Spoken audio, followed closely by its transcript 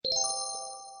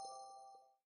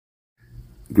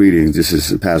Greetings. This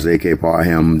is Pastor A.K.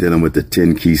 Parham dealing with the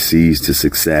 10 key C's to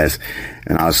success.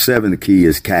 And our seventh key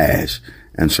is cash.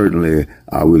 And certainly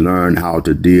we learn how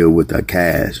to deal with our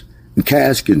cash. And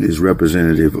cash is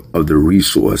representative of the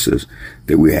resources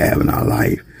that we have in our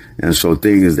life. And so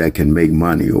things that can make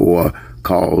money or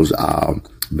cause our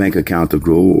bank account to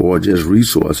grow, or just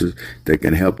resources that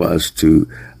can help us to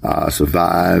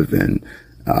survive and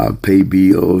pay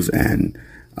bills and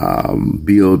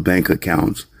build bank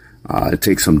accounts. It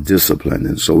takes some discipline.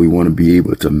 And so we want to be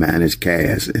able to manage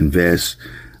cash, invest,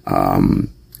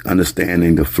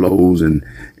 understanding the flows, and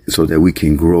so that we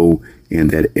can grow in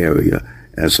that area.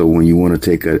 And so when you want to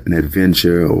take an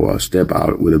adventure or step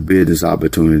out with a business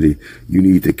opportunity, you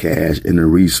need the cash and the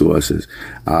resources,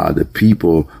 the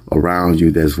people around you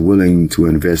that's willing to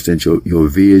invest in your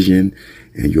vision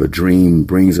and your dream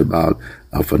brings about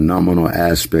a phenomenal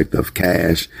aspect of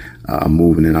cash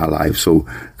moving in our life. So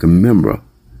remember,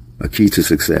 a key to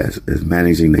success is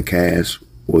managing the cash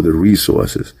or the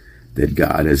resources that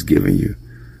God has given you.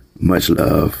 Much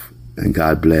love and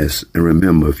God bless. And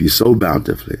remember, if you sow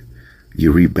bountifully,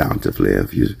 you reap bountifully.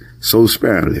 If you sow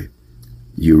sparingly,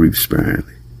 you reap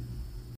sparingly.